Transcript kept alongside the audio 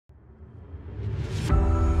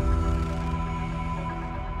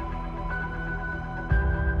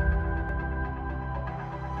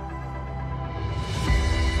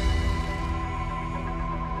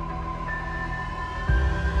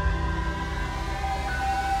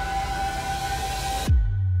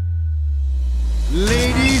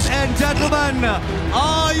and gentlemen,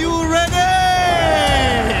 are you ready?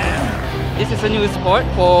 This is a new sport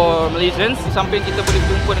for Malaysians. Sampai kita boleh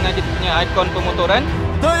jumpa dengan kita punya ikon pemotoran.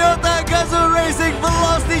 Toyota Gazoo Racing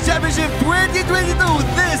Velocity Championship 2022.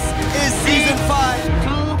 This is season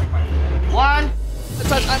 5. 2, 1.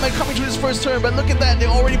 Ahmed coming to his first turn, but look at that,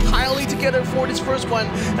 they're already piling together for this first one.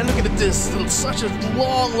 And look at this, such a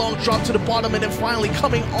long drop to the bottom, and then finally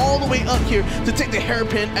coming all the way up here to take the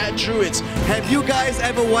hairpin at Druids. Have you guys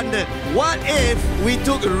ever wondered, what if we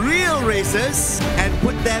took real racers and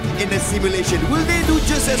put them in a simulation? Will they do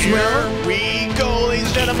just as well? Here we go,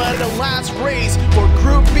 ladies and gentlemen, the last race for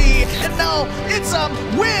Group B. And now it's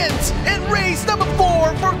wins in race number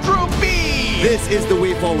 4 for Group B. This is the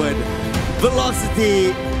way forward.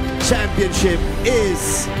 Velocity Championship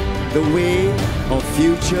is the way of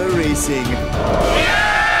future racing.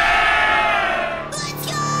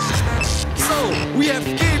 So, we have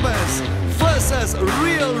gamers versus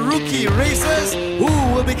real rookie racers. Who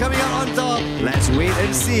will be coming out on top? Let's wait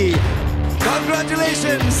and see.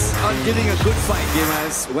 Congratulations on giving a good fight,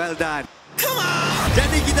 gamers. Well done. Come on!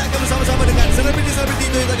 Jadi kita akan bersama-sama dengan selebriti-selebriti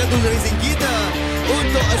Toyota Gazoo Racing kita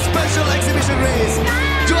untuk a special exhibition race.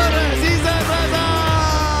 Juara season Raza!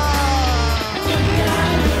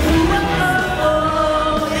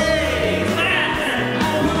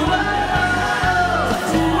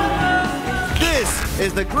 This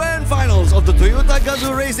is the grand finals of the Toyota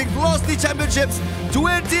Gazoo Racing Velocity Championships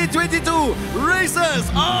 2022. Racers,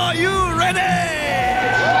 are you ready?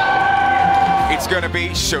 It's gonna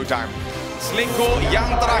be showtime. Selingkuh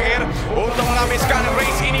yang terakhir untuk menghabiskan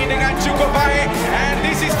race ini dengan cukup baik. And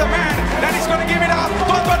this is the man that is gonna give it up.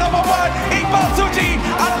 Tuan-tuan, nomor 1, Iqbal Suci.